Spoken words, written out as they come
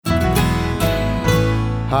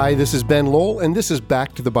Hi, this is Ben Lowell, and this is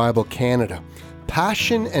Back to the Bible Canada.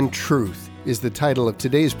 Passion and Truth is the title of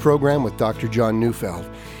today's program with Dr. John Neufeld,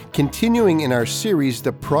 continuing in our series,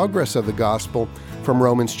 The Progress of the Gospel, from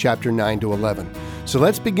Romans chapter 9 to 11. So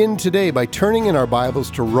let's begin today by turning in our Bibles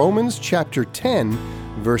to Romans chapter 10,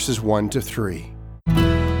 verses 1 to 3.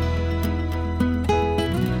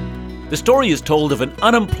 The story is told of an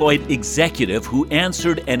unemployed executive who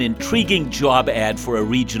answered an intriguing job ad for a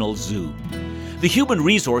regional zoo. The human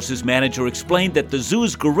resources manager explained that the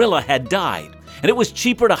zoo's gorilla had died, and it was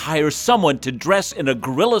cheaper to hire someone to dress in a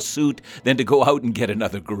gorilla suit than to go out and get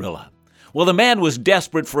another gorilla. Well, the man was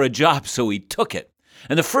desperate for a job, so he took it.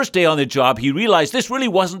 And the first day on the job, he realized this really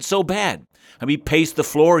wasn't so bad. He paced the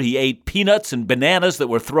floor, he ate peanuts and bananas that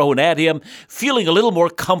were thrown at him. Feeling a little more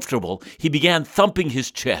comfortable, he began thumping his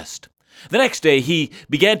chest. The next day, he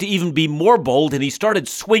began to even be more bold, and he started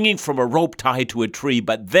swinging from a rope tied to a tree.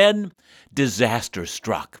 But then, disaster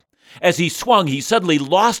struck. As he swung, he suddenly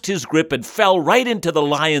lost his grip and fell right into the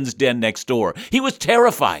lion's den next door. He was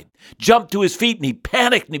terrified, jumped to his feet, and he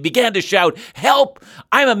panicked, and he began to shout, "Help!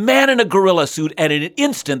 I'm a man in a gorilla suit." And in an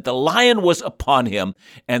instant, the lion was upon him,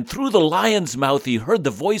 and through the lion's mouth, he heard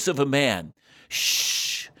the voice of a man.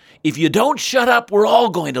 "Shh! If you don't shut up, we're all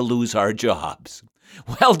going to lose our jobs."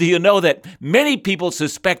 Well, do you know that many people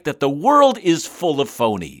suspect that the world is full of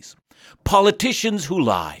phonies? Politicians who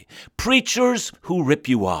lie, preachers who rip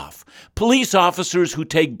you off, police officers who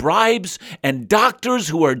take bribes, and doctors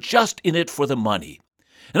who are just in it for the money.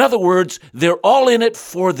 In other words, they're all in it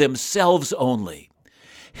for themselves only.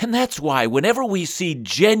 And that's why whenever we see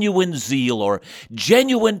genuine zeal or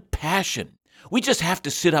genuine passion, we just have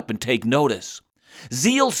to sit up and take notice.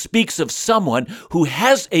 Zeal speaks of someone who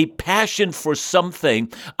has a passion for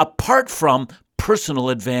something apart from personal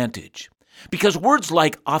advantage. Because words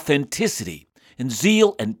like authenticity and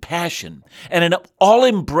zeal and passion and an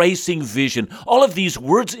all-embracing vision, all of these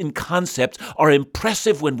words and concepts are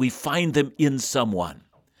impressive when we find them in someone.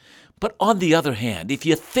 But on the other hand, if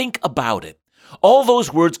you think about it, all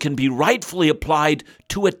those words can be rightfully applied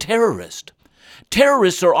to a terrorist.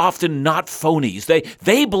 Terrorists are often not phonies.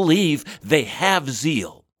 They believe they have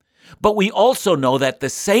zeal. But we also know that the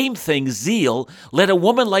same thing, zeal, led a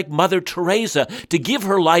woman like Mother Teresa to give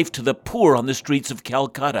her life to the poor on the streets of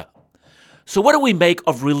Calcutta. So what do we make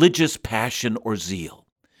of religious passion or zeal?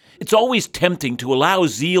 It's always tempting to allow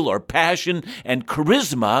zeal or passion and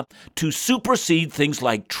charisma to supersede things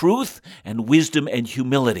like truth and wisdom and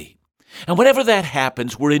humility. And whenever that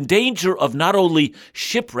happens, we're in danger of not only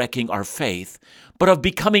shipwrecking our faith, but of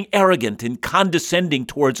becoming arrogant and condescending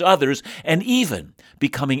towards others, and even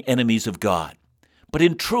becoming enemies of God. But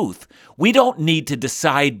in truth, we don't need to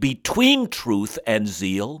decide between truth and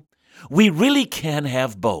zeal. We really can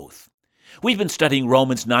have both. We've been studying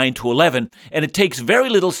Romans 9 to 11, and it takes very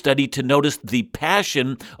little study to notice the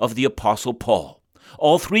passion of the Apostle Paul.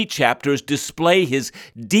 All three chapters display his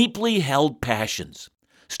deeply held passions.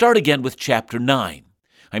 Start again with chapter 9.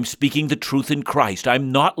 I'm speaking the truth in Christ.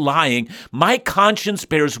 I'm not lying. My conscience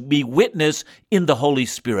bears me witness in the Holy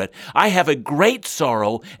Spirit. I have a great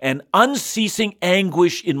sorrow and unceasing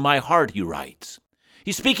anguish in my heart, he writes.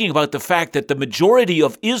 He's speaking about the fact that the majority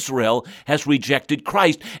of Israel has rejected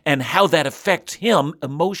Christ and how that affects him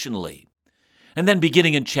emotionally. And then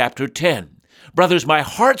beginning in chapter 10, brothers, my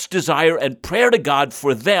heart's desire and prayer to God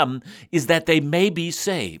for them is that they may be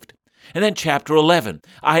saved. And then chapter 11,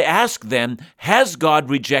 I ask then, has God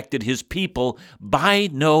rejected his people? By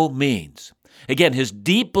no means. Again, his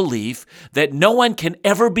deep belief that no one can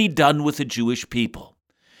ever be done with the Jewish people.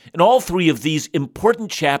 In all three of these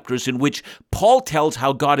important chapters in which Paul tells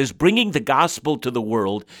how God is bringing the gospel to the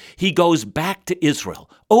world, he goes back to Israel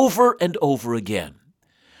over and over again.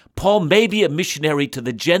 Paul may be a missionary to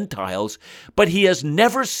the Gentiles, but he has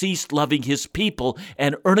never ceased loving his people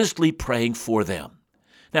and earnestly praying for them.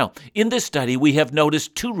 Now, in this study, we have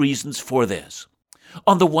noticed two reasons for this.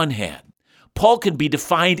 On the one hand, Paul can be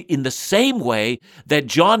defined in the same way that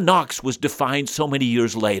John Knox was defined so many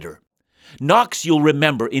years later. Knox, you'll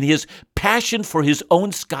remember, in his passion for his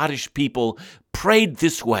own Scottish people, prayed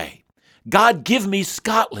this way, "God, give me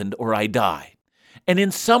Scotland or I die." And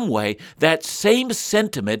in some way, that same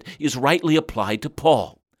sentiment is rightly applied to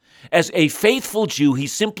Paul. As a faithful Jew, he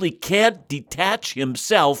simply can't detach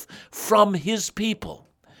himself from his people.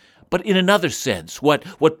 But in another sense, what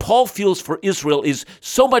Paul feels for Israel is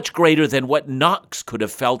so much greater than what Knox could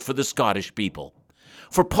have felt for the Scottish people.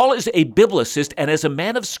 For Paul is a biblicist, and as a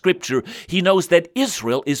man of Scripture, he knows that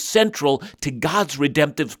Israel is central to God's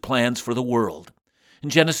redemptive plans for the world. In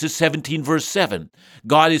Genesis 17, verse 7,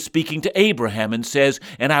 God is speaking to Abraham and says,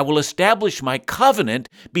 "And I will establish my covenant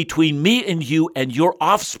between me and you and your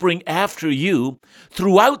offspring after you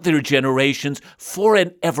throughout their generations for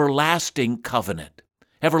an everlasting covenant."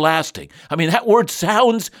 Everlasting. I mean, that word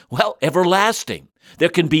sounds, well, everlasting. There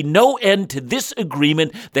can be no end to this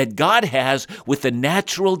agreement that God has with the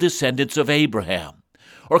natural descendants of Abraham.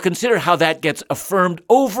 Or consider how that gets affirmed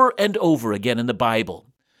over and over again in the Bible.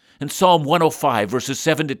 In Psalm 105, verses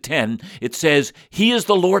 7 to 10, it says, "He is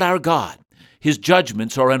the Lord our God. His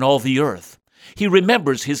judgments are in all the earth. He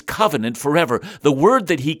remembers his covenant forever, the word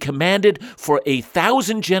that he commanded for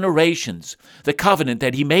 1,000 generations, the covenant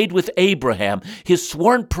that he made with Abraham, his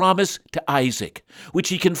sworn promise to Isaac, which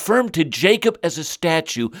he confirmed to Jacob as a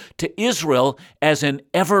statute, to Israel as an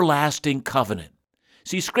everlasting covenant."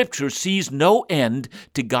 See, Scripture sees no end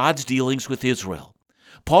to God's dealings with Israel.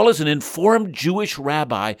 Paul, as an informed Jewish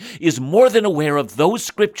rabbi, is more than aware of those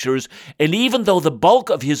scriptures, and even though the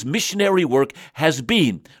bulk of his missionary work has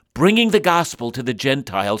been bringing the gospel to the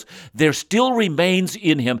Gentiles, there still remains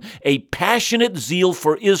in him a passionate zeal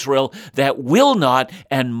for Israel that will not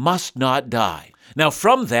and must not die. Now,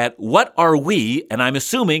 from that, what are we, and I'm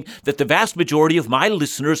assuming that the vast majority of my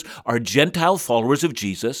listeners are Gentile followers of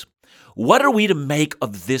Jesus, what are we to make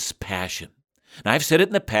of this passion? Now, I've said it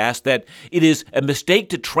in the past that it is a mistake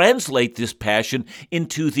to translate this passion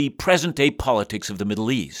into the present-day politics of the Middle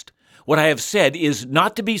East. What I have said is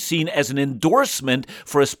not to be seen as an endorsement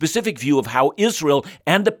for a specific view of how Israel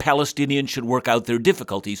and the Palestinians should work out their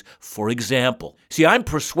difficulties, for example. See, I'm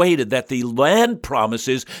persuaded that the land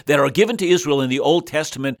promises that are given to Israel in the Old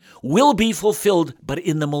Testament will be fulfilled, but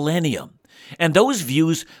in the millennium. And those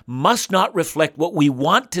views must not reflect what we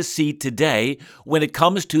want to see today when it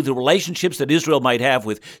comes to the relationships that Israel might have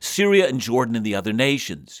with Syria and Jordan and the other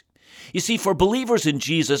nations. You see, for believers in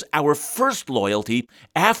Jesus, our first loyalty,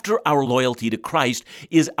 after our loyalty to Christ,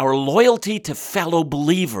 is our loyalty to fellow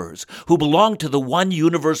believers who belong to the one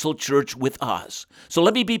universal church with us. So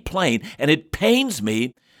let me be plain, and it pains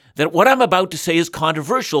me that what I'm about to say is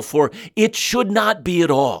controversial, for it should not be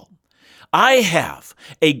at all. I have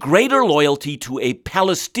a greater loyalty to a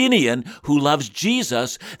Palestinian who loves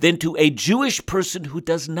Jesus than to a Jewish person who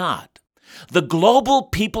does not. The global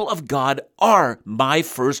people of God are my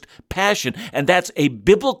first passion, and that's a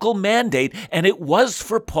biblical mandate, and it was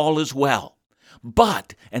for Paul as well.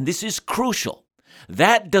 But, and this is crucial,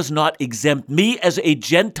 that does not exempt me as a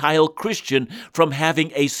Gentile Christian from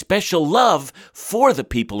having a special love for the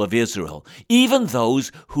people of Israel, even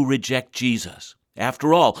those who reject Jesus.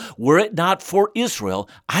 After all, were it not for Israel,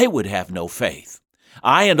 I would have no faith.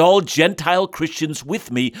 I and all Gentile Christians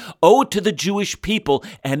with me owe to the Jewish people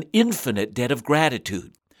an infinite debt of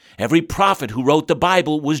gratitude. Every prophet who wrote the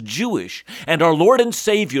Bible was Jewish, and our Lord and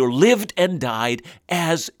Savior lived and died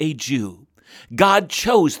as a Jew. God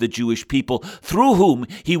chose the Jewish people through whom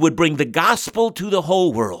he would bring the gospel to the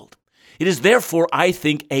whole world. It is therefore, I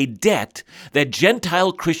think, a debt that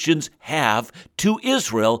Gentile Christians have to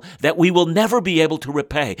Israel that we will never be able to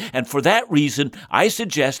repay. And for that reason, I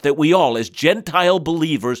suggest that we all, as Gentile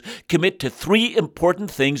believers, commit to three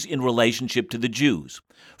important things in relationship to the Jews.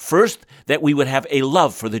 First, that we would have a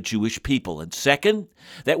love for the Jewish people. And second,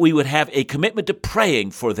 that we would have a commitment to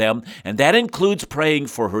praying for them, and that includes praying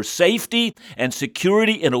for her safety and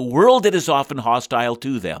security in a world that is often hostile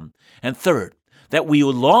to them. And third, that we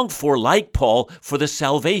would long for, like Paul, for the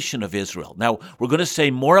salvation of Israel. Now, we're going to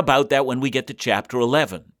say more about that when we get to chapter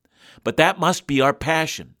 11. But that must be our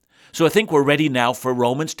passion. So I think we're ready now for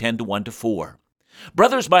Romans 10, 1-4.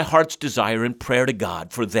 Brothers, my heart's desire and prayer to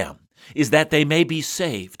God for them is that they may be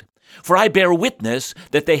saved. For I bear witness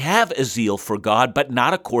that they have a zeal for God, but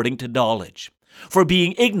not according to knowledge. For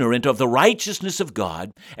being ignorant of the righteousness of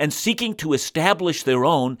God and seeking to establish their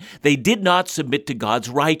own, they did not submit to God's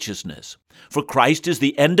righteousness. For Christ is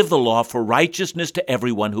the end of the law for righteousness to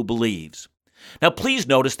everyone who believes. Now please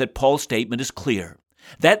notice that Paul's statement is clear,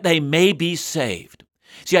 that they may be saved.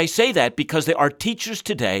 See, I say that because there are teachers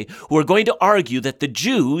today who are going to argue that the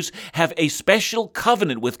Jews have a special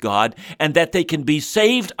covenant with God and that they can be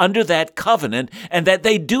saved under that covenant and that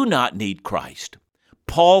they do not need Christ.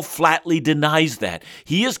 Paul flatly denies that.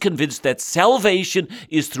 He is convinced that salvation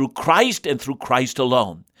is through Christ and through Christ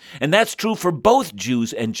alone. And that's true for both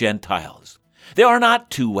Jews and Gentiles. There are not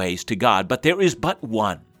two ways to God, but there is but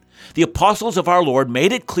one. The apostles of our Lord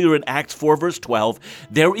made it clear in Acts 4, verse 12,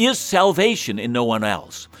 there is salvation in no one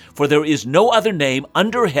else, for there is no other name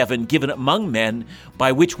under heaven given among men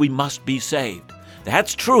by which we must be saved.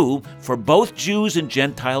 That's true for both Jews and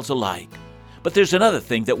Gentiles alike. But there's another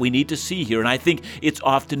thing that we need to see here, and I think it's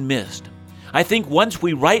often missed. I think once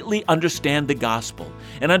we rightly understand the gospel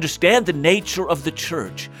and understand the nature of the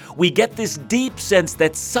church, we get this deep sense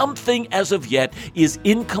that something as of yet is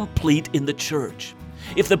incomplete in the church.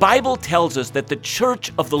 If the Bible tells us that the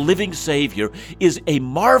church of the living Savior is a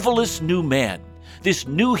marvelous new man, this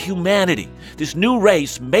new humanity, this new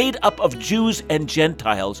race made up of Jews and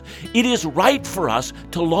Gentiles, it is right for us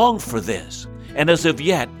to long for this. And as of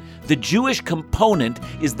yet, the Jewish component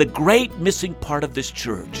is the great missing part of this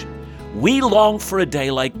church. We long for a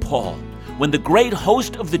day like Paul, when the great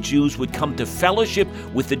host of the Jews would come to fellowship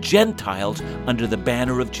with the Gentiles under the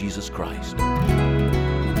banner of Jesus Christ.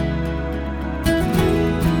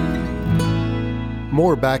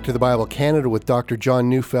 More Back to the Bible Canada with Dr. John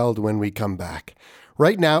Neufeld when we come back.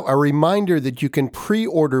 Right now, a reminder that you can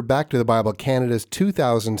pre-order Back to the Bible Canada's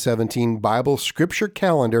 2017 Bible Scripture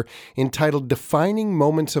Calendar entitled Defining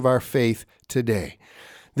Moments of Our Faith Today.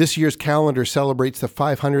 This year's calendar celebrates the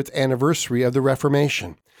 500th anniversary of the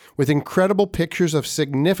Reformation, with incredible pictures of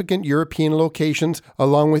significant European locations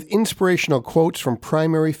along with inspirational quotes from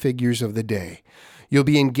primary figures of the day. You'll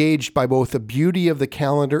be engaged by both the beauty of the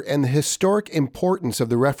calendar and the historic importance of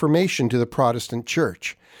the Reformation to the Protestant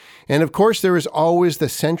Church. And of course, there is always the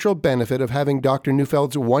central benefit of having Dr.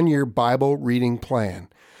 Neufeld's one-year Bible reading plan.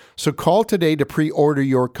 So call today to pre-order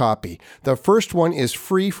your copy. The first one is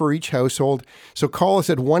free for each household, so call us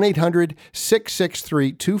at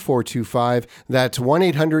 1-800-663-2425. That's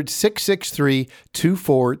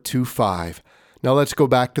 1-800-663-2425. Now let's go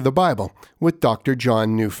back to the Bible with Dr.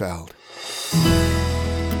 John Neufeld.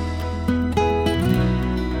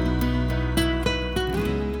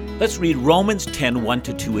 Let's read Romans 10,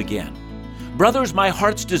 1-2 again. Brothers, my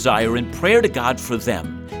heart's desire and prayer to God for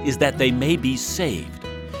them is that they may be saved.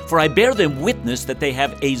 For I bear them witness that they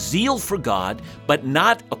have a zeal for God, but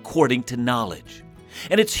not according to knowledge.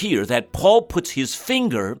 And it's here that Paul puts his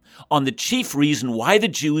finger on the chief reason why the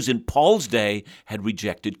Jews in Paul's day had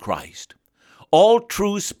rejected Christ. All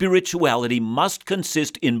true spirituality must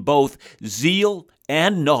consist in both zeal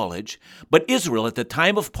and knowledge, but Israel at the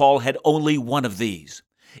time of Paul had only one of these.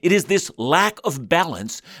 It is this lack of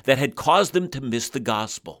balance that had caused them to miss the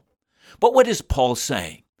gospel. But what is Paul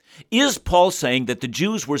saying? Is Paul saying that the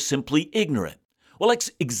Jews were simply ignorant? Well, let's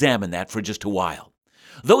examine that for just a while.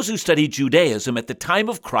 Those who study Judaism at the time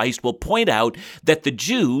of Christ will point out that the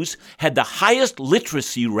Jews had the highest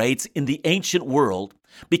literacy rates in the ancient world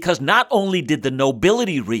because not only did the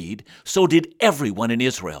nobility read, so did everyone in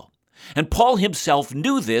Israel. And Paul himself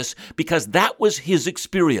knew this because that was his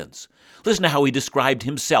experience. Listen to how he described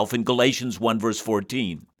himself in Galatians 1 verse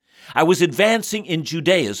 14. I was advancing in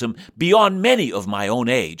Judaism beyond many of my own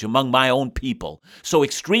age, among my own people. So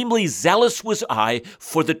extremely zealous was I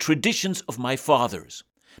for the traditions of my fathers.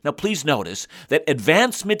 Now please notice that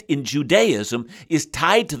advancement in Judaism is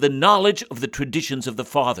tied to the knowledge of the traditions of the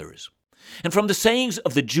fathers. And from the sayings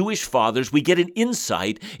of the Jewish fathers, we get an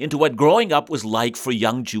insight into what growing up was like for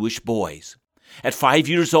young Jewish boys. At 5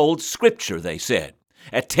 years old, Scripture, they said.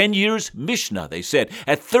 At 10 years, Mishnah, they said.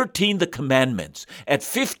 At 13, the commandments. At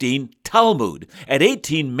 15, Talmud. At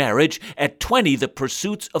 18, marriage. At 20, the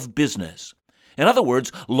pursuits of business. In other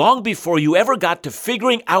words, long before you ever got to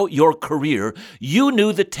figuring out your career, you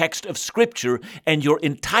knew the text of Scripture and your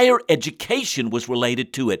entire education was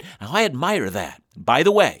related to it. Now, I admire that. By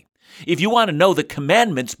the way, if you want to know the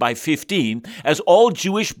commandments by 15, as all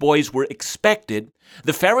Jewish boys were expected,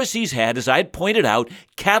 the Pharisees had, as I had pointed out,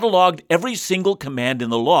 cataloged every single command in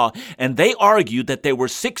the law, and they argued that there were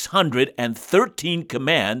 613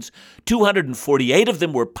 commands, 248 of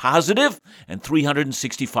them were positive, and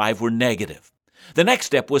 365 were negative. The next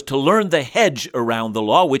step was to learn the hedge around the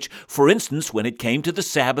law, which, for instance, when it came to the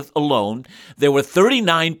Sabbath alone, there were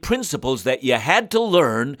 39 principles that you had to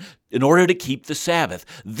learn in order to keep the Sabbath.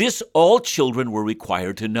 This all children were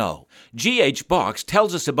required to know. G.H. Box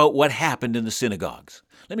tells us about what happened in the synagogues.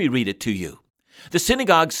 Let me read it to you. The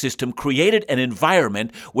synagogue system created an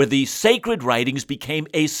environment where the sacred writings became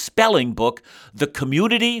a spelling book, the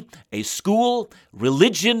community, a school,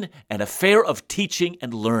 religion, an affair of teaching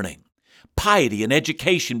and learning. Piety and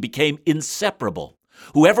education became inseparable.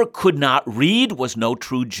 Whoever could not read was no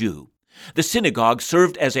true Jew. The synagogue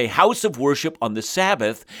served as a house of worship on the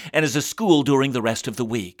Sabbath and as a school during the rest of the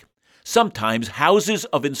week. Sometimes houses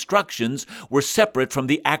of instructions were separate from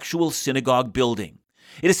the actual synagogue building.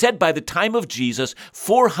 It is said by the time of Jesus,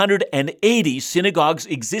 480 synagogues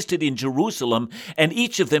existed in Jerusalem, and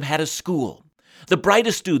each of them had a school. The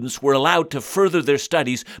brightest students were allowed to further their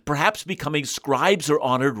studies, perhaps becoming scribes or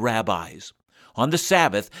honored rabbis. On the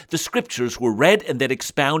Sabbath, the Scriptures were read and then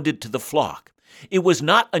expounded to the flock. It was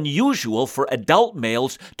not unusual for adult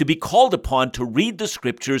males to be called upon to read the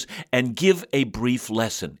scriptures and give a brief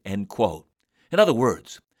lesson, end quote. In other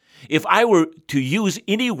words, if I were to use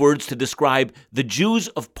any words to describe the Jews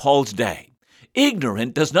of Paul's day,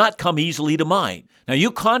 ignorant does not come easily to mind. Now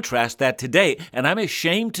you contrast that today, and I'm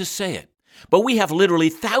ashamed to say it, but we have literally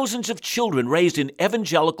thousands of children raised in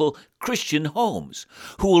evangelical Christian homes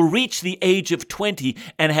who will reach the age of 20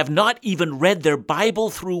 and have not even read their Bible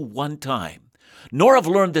through one time, nor have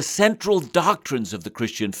learned the central doctrines of the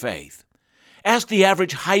Christian faith. Ask the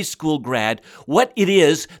average high school grad what it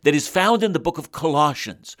is that is found in the book of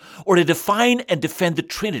Colossians, or to define and defend the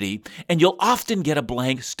Trinity, and you'll often get a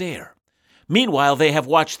blank stare. Meanwhile, they have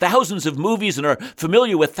watched thousands of movies and are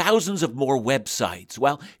familiar with thousands of more websites.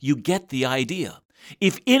 Well, you get the idea.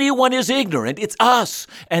 If anyone is ignorant, it's us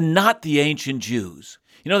and not the ancient Jews.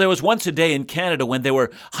 You know, there was once a day in Canada when there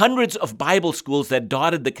were hundreds of Bible schools that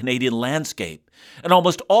dotted the Canadian landscape, and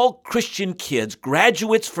almost all Christian kids,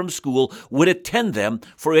 graduates from school, would attend them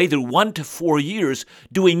for either 1 to 4 years,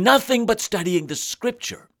 doing nothing but studying the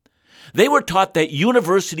Scripture. They were taught that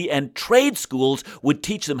university and trade schools would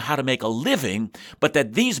teach them how to make a living, but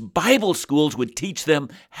that these Bible schools would teach them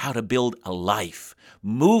how to build a life,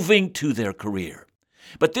 moving to their career.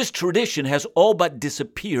 But this tradition has all but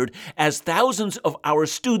disappeared as thousands of our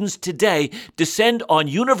students today descend on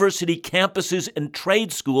university campuses and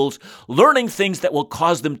trade schools, learning things that will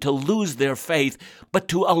cause them to lose their faith, but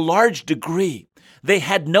to a large degree, they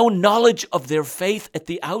had no knowledge of their faith at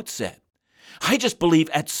the outset. I just believe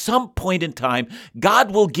at some point in time,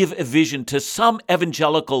 God will give a vision to some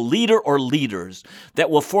evangelical leader or leaders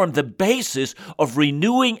that will form the basis of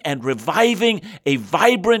renewing and reviving a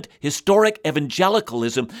vibrant, historic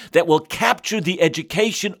evangelicalism that will capture the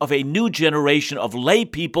education of a new generation of lay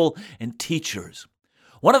people and teachers.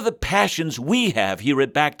 One of the passions we have here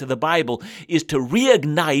at Back to the Bible is to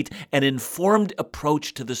reignite an informed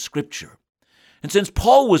approach to the Scripture. And since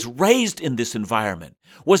Paul was raised in this environment,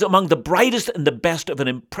 was among the brightest and the best of an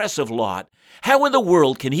impressive lot, how in the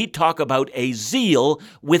world can he talk about a zeal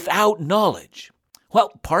without knowledge? Well,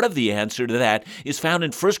 part of the answer to that is found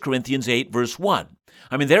in 1 Corinthians 8, verse 1.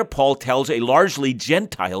 There Paul tells a largely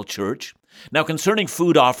Gentile church, now concerning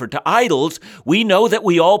food offered to idols, we know that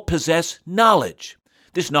we all possess knowledge.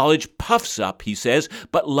 This knowledge puffs up, he says,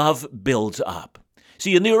 but love builds up.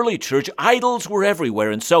 See, in the early church, idols were everywhere,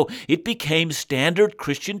 and so it became standard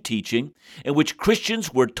Christian teaching in which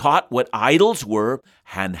Christians were taught what idols were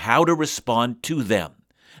and how to respond to them.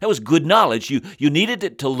 That was good knowledge. You needed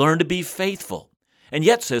it to learn to be faithful. And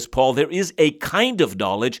yet, says Paul, there is a kind of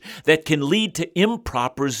knowledge that can lead to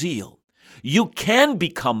improper zeal. You can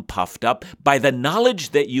become puffed up by the knowledge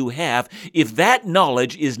that you have if that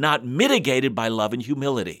knowledge is not mitigated by love and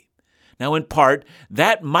humility. Now, in part,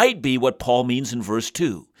 that might be what Paul means in verse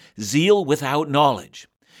 2, zeal without knowledge.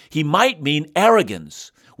 He might mean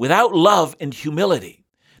arrogance without love and humility.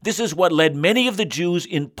 This is what led many of the Jews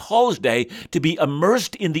in Paul's day to be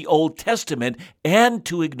immersed in the Old Testament and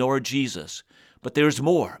to ignore Jesus. But there's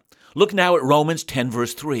more. Look now at Romans 10,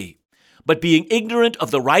 verse 3. But being ignorant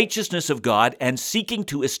of the righteousness of God and seeking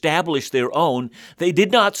to establish their own, they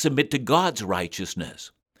did not submit to God's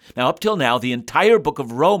righteousness. Now, up till now, the entire book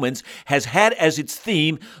of Romans has had as its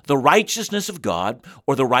theme the righteousness of God,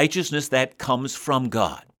 or the righteousness that comes from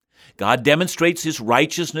God. God demonstrates his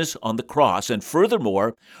righteousness on the cross, and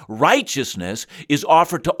furthermore, righteousness is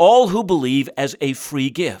offered to all who believe as a free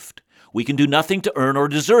gift. We can do nothing to earn or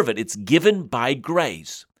deserve it. It's given by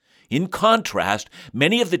grace. In contrast,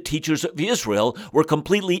 many of the teachers of Israel were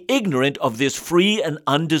completely ignorant of this free and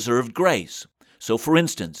undeserved grace. So, for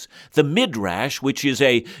instance, the Midrash, which is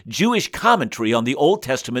a Jewish commentary on the Old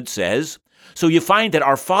Testament, says, so you find that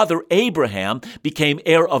our father Abraham became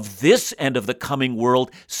heir of this and of the coming world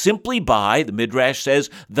simply by, the Midrash says,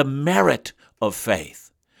 the merit of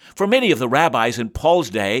faith. For many of the rabbis in Paul's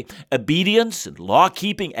day, obedience and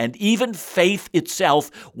law-keeping and even faith itself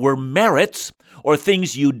were merits or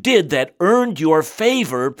things you did that earned your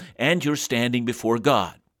favor and your standing before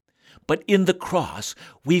God. But in the cross,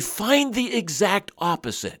 we find the exact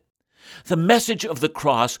opposite. The message of the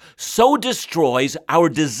cross so destroys our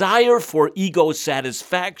desire for ego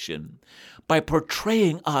satisfaction by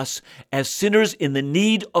portraying us as sinners in the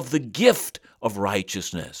need of the gift of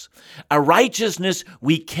righteousness, a righteousness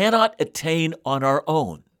we cannot attain on our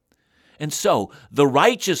own. And so, the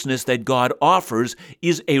righteousness that God offers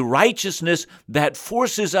is a righteousness that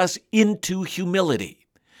forces us into humility.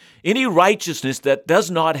 Any righteousness that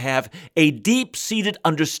does not have a deep-seated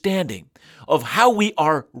understanding of how we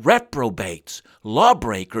are reprobates,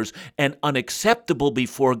 lawbreakers, and unacceptable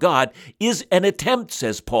before God is an attempt,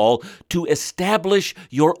 says Paul, to establish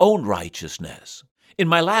your own righteousness. In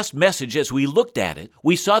my last message, as we looked at it,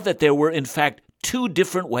 we saw that there were, in fact, two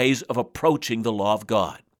different ways of approaching the law of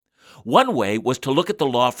God. One way was to look at the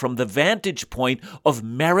law from the vantage point of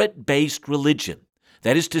merit-based religion.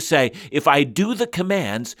 That is to say, if I do the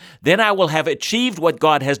commands, then I will have achieved what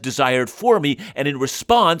God has desired for me, and in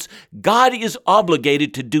response, God is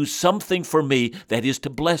obligated to do something for me, that is to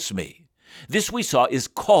bless me. This, we saw, is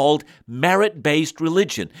called merit-based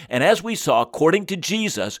religion. And as we saw, according to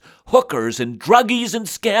Jesus, hookers and druggies and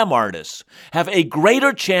scam artists have a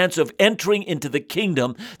greater chance of entering into the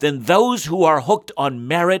kingdom than those who are hooked on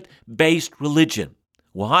merit-based religion.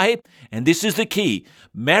 Why? And this is the key.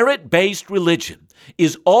 Merit-based religion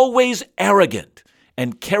is always arrogant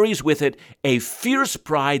and carries with it a fierce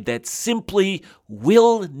pride that simply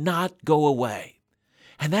will not go away.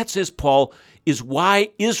 And that, says Paul, is why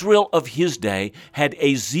Israel of his day had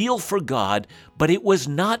a zeal for God, but it was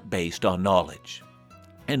not based on knowledge.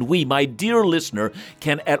 And we, my dear listener,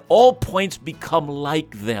 can at all points become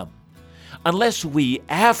like them, unless we,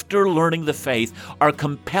 after learning the faith, are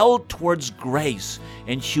compelled towards grace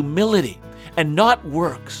and humility and not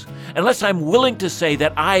works, unless I'm willing to say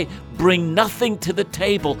that I bring nothing to the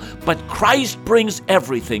table, but Christ brings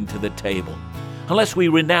everything to the table, unless we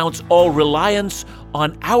renounce all reliance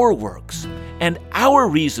on our works and our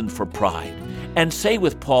reason for pride, and say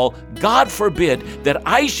with Paul, God forbid that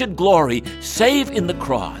I should glory save in the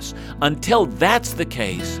cross. Until that's the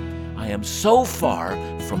case, I am so far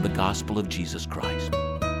from the gospel of Jesus Christ.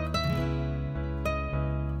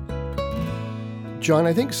 John,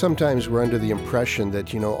 I think sometimes we're under the impression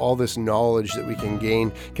that, all this knowledge that we can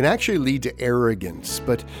gain can actually lead to arrogance.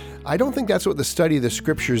 But I don't think that's what the study of the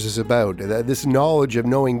Scriptures is about. This knowledge of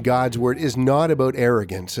knowing God's Word is not about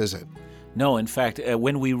arrogance, is it? No, in fact,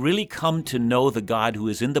 when we really come to know the God who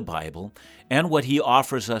is in the Bible and what He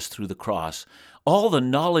offers us through the cross, all the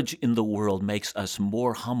knowledge in the world makes us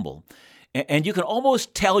more humble. And you can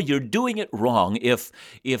almost tell you're doing it wrong if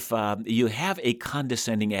you have a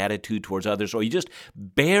condescending attitude towards others, or you just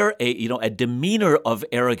bear a demeanor of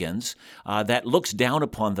arrogance that looks down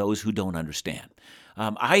upon those who don't understand.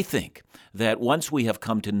 I think that once we have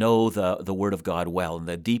come to know the Word of God well, and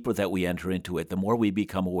the deeper that we enter into it, the more we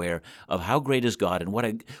become aware of how great is God and what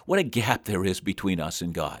a gap there is between us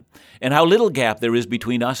and God, and how little gap there is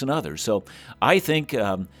between us and others. So I think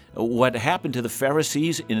what happened to the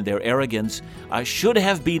Pharisees in their arrogance should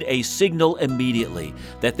have been a signal immediately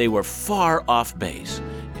that they were far off base,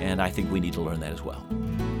 and I think we need to learn that as well.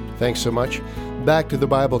 Thanks so much. Back to the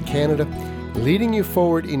Bible Canada, leading you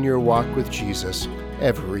forward in your walk with Jesus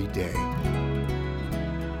every day.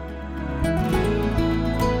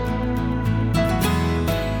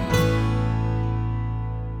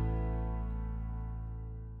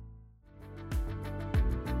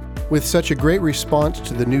 With such a great response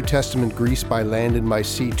to the New Testament Greece by Land and by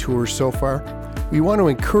Sea tour so far, we want to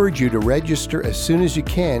encourage you to register as soon as you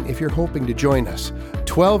can if you're hoping to join us.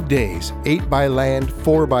 12 days, 8 by land,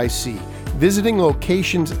 4 by sea, visiting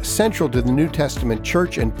locations central to the New Testament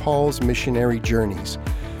Church and Paul's missionary journeys.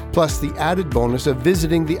 Plus the added bonus of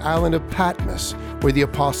visiting the island of Patmos, where the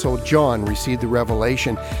Apostle John received the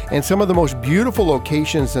revelation, and some of the most beautiful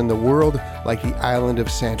locations in the world, like the island of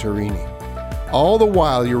Santorini. All the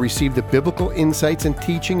while, you'll receive the biblical insights and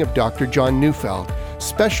teaching of Dr. John Neufeld,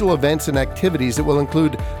 special events and activities that will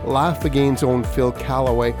include Laugh Again's own Phil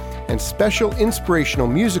Callaway, and special inspirational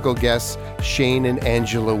musical guests Shane and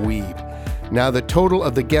Angela Weeb. Now, the total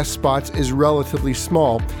of the guest spots is relatively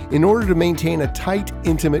small in order to maintain a tight,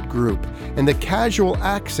 intimate group and the casual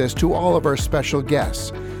access to all of our special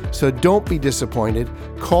guests. So don't be disappointed.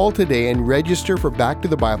 Call today and register for Back to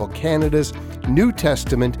the Bible Canada's New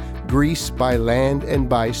Testament Greece by Land and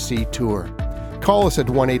by Sea tour. Call us at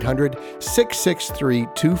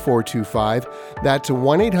 1-800-663-2425. That's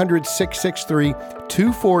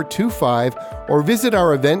 1-800-663-2425, or visit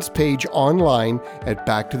our events page online at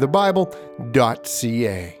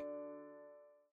backtothebible.ca.